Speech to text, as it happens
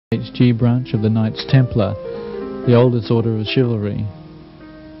WW2 branch of the Knights Templar, the oldest order of chivalry.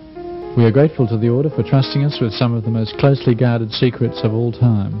 We are grateful to the order for trusting us with some of the most closely guarded secrets of all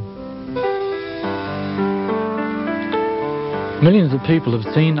time. Millions of people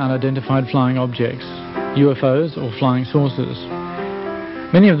have seen unidentified flying objects, UFOs or flying saucers.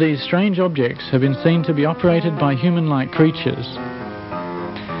 Many of these strange objects have been seen to be operated by human-like creatures.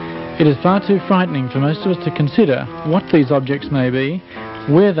 It is far too frightening for most of us to consider what these objects may be,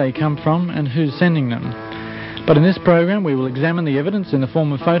 where they come from and who's sending them. But in this program we will examine the evidence in the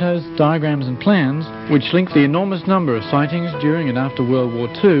form of photos, diagrams and plans which link the enormous number of sightings during and after World War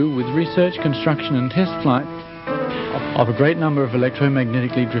II with research, construction and test flight of a great number of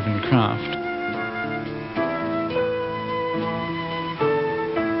electromagnetically driven craft.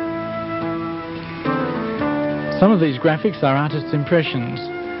 Some of these graphics are artists' impressions,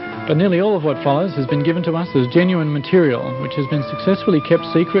 but nearly all of what follows has been given to us as genuine material which has been successfully kept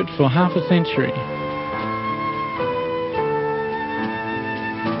secret for half a century.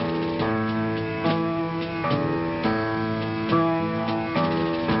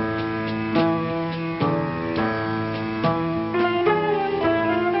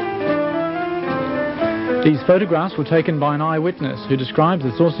 These photographs were taken by an eyewitness who describes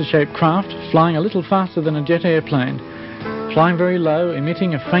a saucer-shaped craft flying a little faster than a jet airplane, flying very low,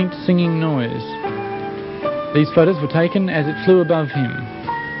 emitting a faint singing noise. These photos were taken as it flew above him.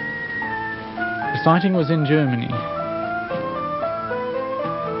 The sighting was in Germany.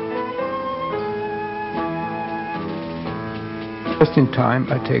 Just in time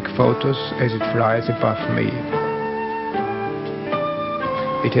I take photos as it flies above me.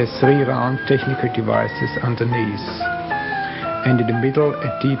 It has three round technical devices underneath, and in the middle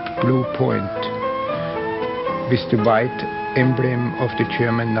a deep blue point with the white emblem of the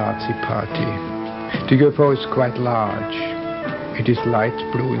German Nazi Party. The UFO is quite large. It is light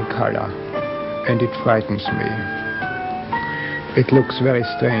blue in color, and it frightens me. It looks very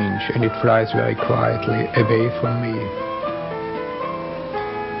strange, and it flies very quietly away from me.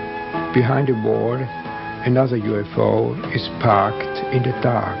 Behind the wall, another UFO is parked in the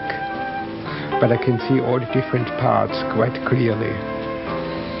dark, but I can see all the different parts quite clearly.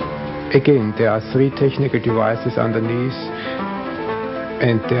 Again, there are three technical devices underneath,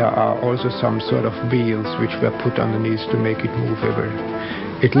 and there are also some sort of wheels which were put underneath to make it movable.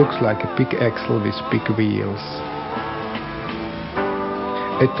 It looks like a big axle with big wheels.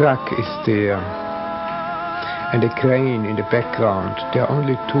 A truck is there, and a crane in the background. There are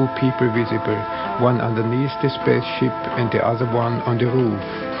only two people visible, one underneath the spaceship and the other one on the roof,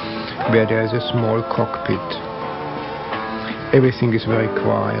 where there is a small cockpit. Everything is very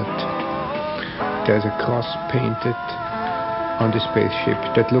quiet. There is a cross painted on the spaceship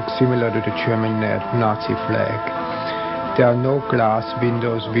that looks similar to the German Nazi flag. There are no glass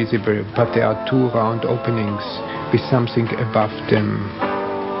windows visible, but there are two round openings with something above them.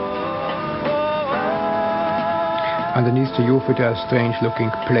 Underneath the UFO there are strange-looking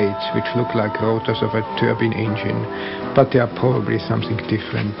plates which look like rotors of a turbine engine, but they are probably something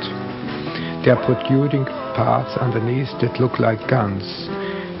different. There are protruding parts underneath that look like guns.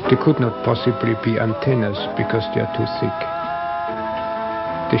 They could not possibly be antennas because they are too thick.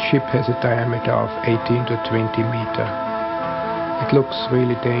 The ship has a diameter of 18 to 20 meters. It looks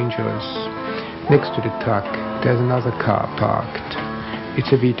really dangerous. Next to the truck there's another car parked.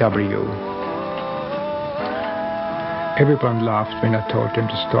 It's a WW2. Everyone laughed when I told them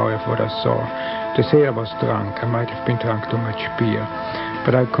the story of what I saw. They say I was drunk. I might have been drunk too much beer.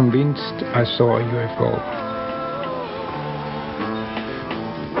 But I'm convinced I saw a UFO.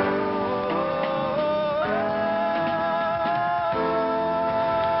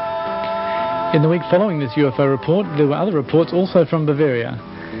 In the week following this UFO report, there were other reports also from Bavaria.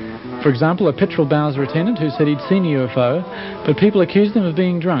 For example, a petrol Bowser attendant who said he'd seen a UFO, but people accused him of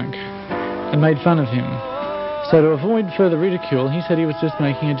being drunk and made fun of him. So to avoid further ridicule, he said he was just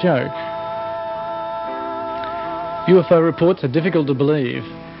making a joke. UFO reports are difficult to believe.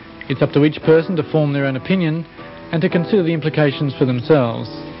 It's up to each person to form their own opinion and to consider the implications for themselves.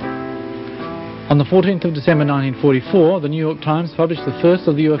 On the 14th of December 1944, the New York Times published the first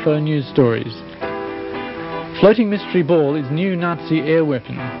of the UFO news stories. Floating mystery ball is new Nazi air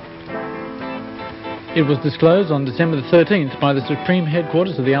weapon. It was disclosed on December the 13th by the Supreme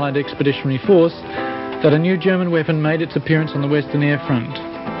Headquarters of the Allied Expeditionary Force that a new German weapon made its appearance on the Western Air Front.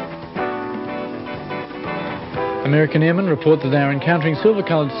 American airmen report that they are encountering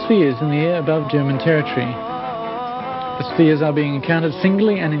silver-coloured spheres in the air above German territory. The spheres are being encountered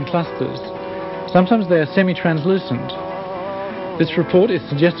singly and in clusters. Sometimes they are semi-translucent. This report is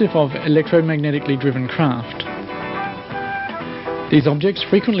suggestive of electromagnetically driven craft. These objects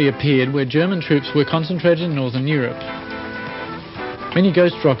frequently appeared where German troops were concentrated in Northern Europe. Many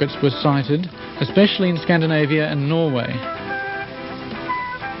ghost rockets were sighted, especially in Scandinavia and Norway.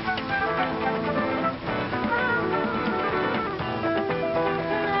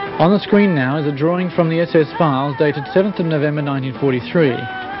 On the screen now is a drawing from the SS files dated 7th of November 1943.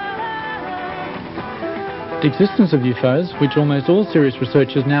 The existence of UFOs, which almost all serious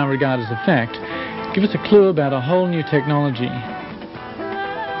researchers now regard as a fact, give us a clue about a whole new technology.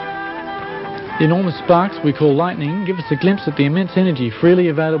 The enormous sparks we call lightning give us a glimpse at the immense energy freely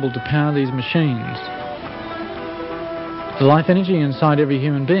available to power these machines. The life energy inside every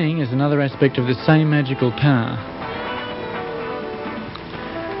human being is another aspect of this same magical power.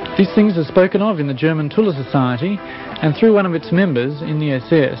 These things are spoken of in the German Tuller Society and through one of its members in the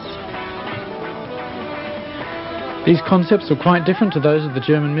SS. These concepts were quite different to those of the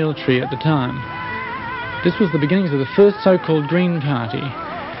German military at the time. This was the beginnings of the first so-called Green Party,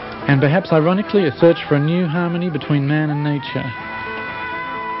 and perhaps ironically a search for a new harmony between man and nature.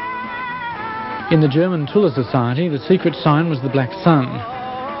 In the German Tuller Society, the secret sign was the Black Sun.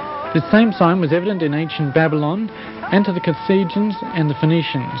 This same sign was evident in ancient Babylon and to the Carthaginians and the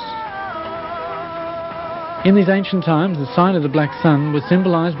Phoenicians. In these ancient times, the sign of the Black Sun was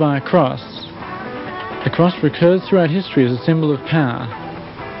symbolized by a cross. The cross recurs throughout history as a symbol of power.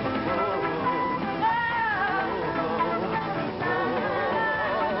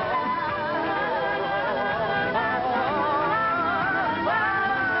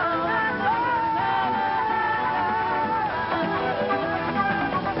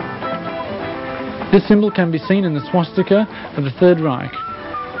 This symbol can be seen in the swastika of the Third Reich.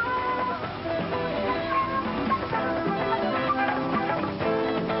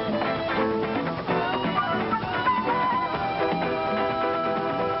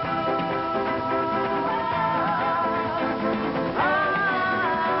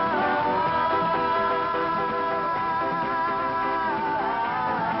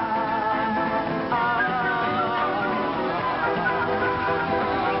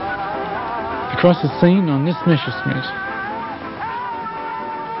 The cross is seen on this Messerschmitt.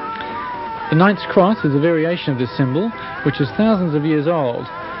 The Knight's Cross is a variation of this symbol, which is thousands of years old.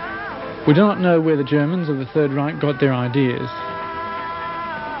 We do not know where the Germans of the Third Reich got their ideas.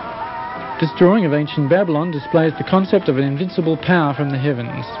 This drawing of ancient Babylon displays the concept of an invincible power from the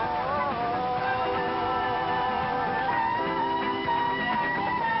heavens.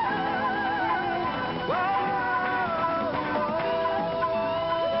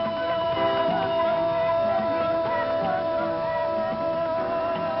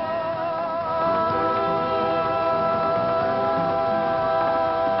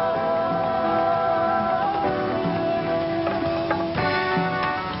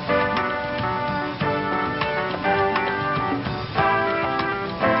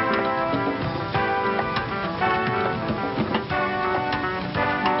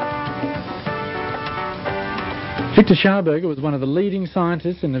 Victor Scharberger was one of the leading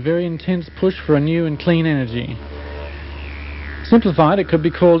scientists in the very intense push for a new and clean energy. Simplified, it could be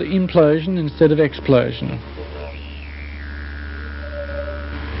called implosion instead of explosion.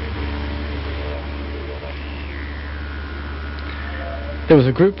 There was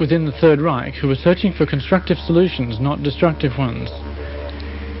a group within the Third Reich who were searching for constructive solutions, not destructive ones.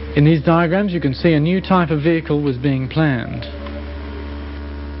 In these diagrams you can see a new type of vehicle was being planned.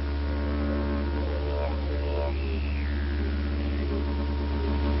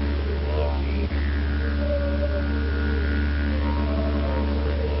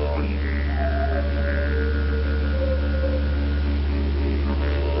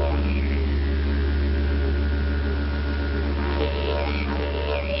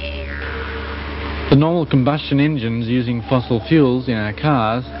 The normal combustion engines using fossil fuels in our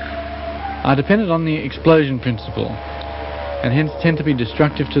cars are dependent on the explosion principle and hence tend to be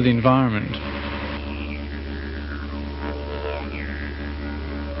destructive to the environment.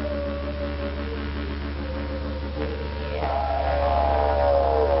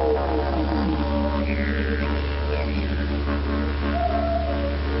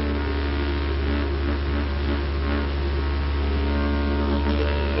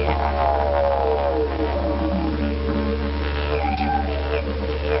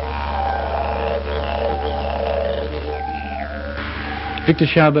 Victor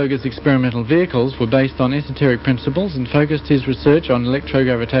Scharberger's experimental vehicles were based on esoteric principles and focused his research on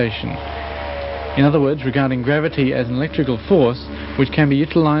electrogravitation. In other words, regarding gravity as an electrical force which can be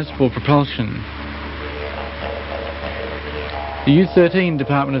utilized for propulsion. The U-13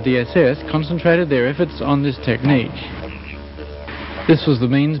 department of the SS concentrated their efforts on this technique. This was the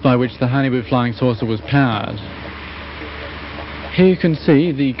means by which the Honeybu flying saucer was powered. Here you can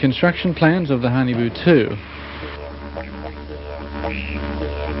see the construction plans of the WW2.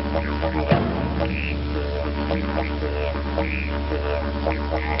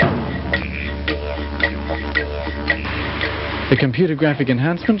 The computer graphic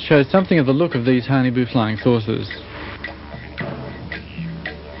enhancement shows something of the look of these WW flying saucers.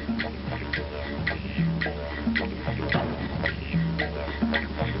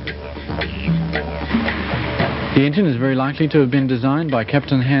 The engine is very likely to have been designed by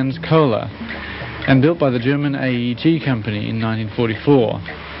Captain Hans Kohler and built by the German AEG company in 1944.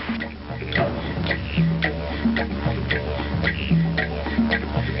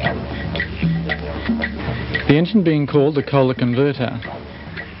 The engine being called the Kohler converter.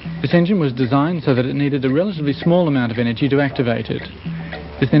 This engine was designed so that it needed a relatively small amount of energy to activate it,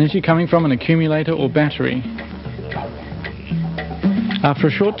 this energy coming from an accumulator or battery. After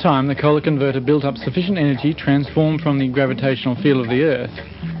a short time, the Kohler converter built up sufficient energy transformed from the gravitational field of the Earth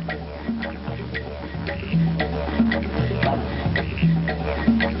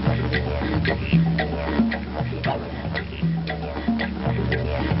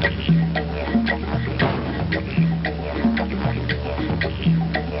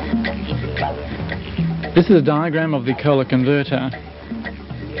This is a diagram of the Kohler converter,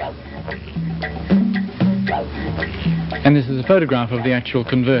 and this is a photograph of the actual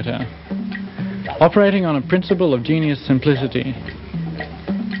converter, operating on a principle of genius simplicity.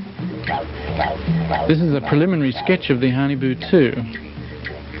 This is a preliminary sketch of the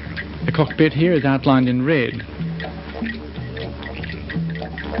WW2. The cockpit here is outlined in red.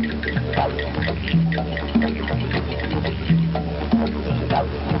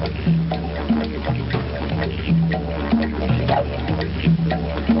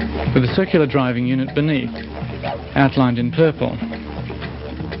 With a circular driving unit beneath, outlined in purple.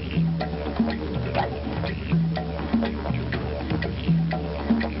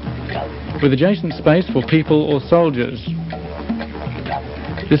 With adjacent space for people or soldiers.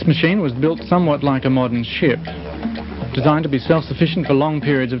 This machine was built somewhat like a modern ship, designed to be self-sufficient for long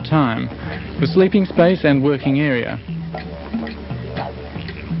periods of time, with sleeping space and working area.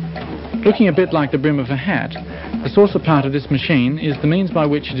 Looking a bit like the brim of a hat, the saucer part of this machine is the means by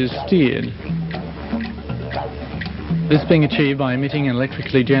which it is steered. This being achieved by emitting an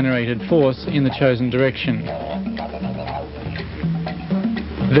electrically generated force in the chosen direction.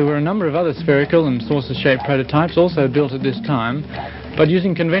 There were a number of other spherical and saucer-shaped prototypes also built at this time, but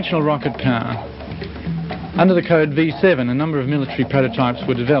using conventional rocket power. Under the code V7, a number of military prototypes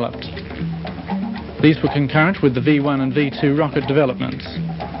were developed. These were concurrent with the V1 and V2 rocket developments.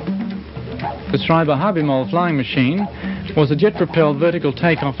 The Schreiber-Habimol flying machine was a jet-propelled vertical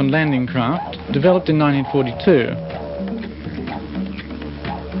takeoff and landing craft developed in 1942.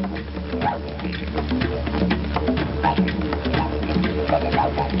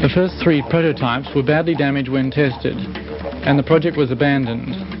 The first three prototypes were badly damaged when tested, and the project was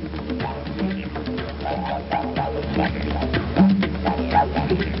abandoned.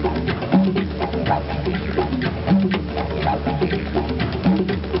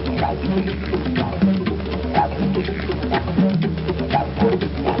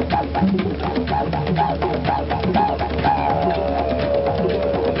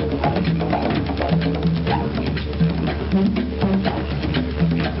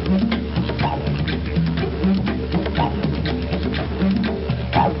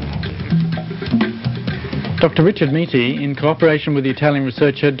 Dr. Richard Miti, in cooperation with the Italian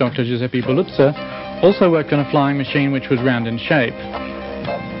researcher Dr. Giuseppe Belluzza, also worked on a flying machine which was round in shape,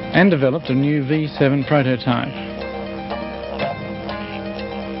 and developed a new V7 prototype.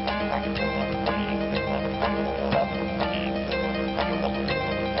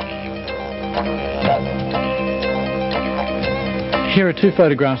 Here are two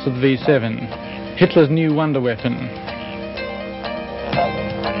photographs of the V7, Hitler's new wonder weapon.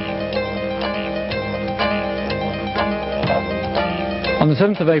 On the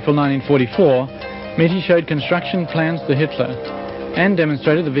 7th of April 1944, Miti showed construction plans to Hitler and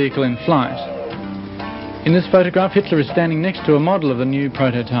demonstrated the vehicle in flight. In this photograph, Hitler is standing next to a model of the new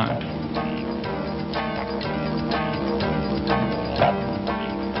prototype.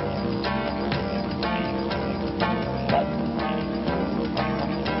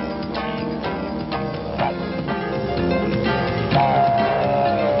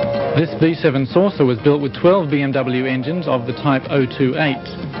 This V7 saucer was built with 12 BMW engines of the type 028.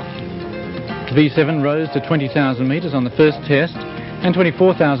 The V7 rose to 20,000 metres on the first test and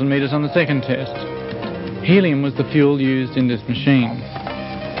 24,000 metres on the second test. Helium was the fuel used in this machine.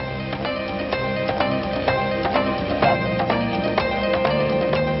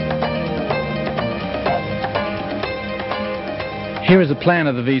 Here is a plan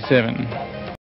of the V7.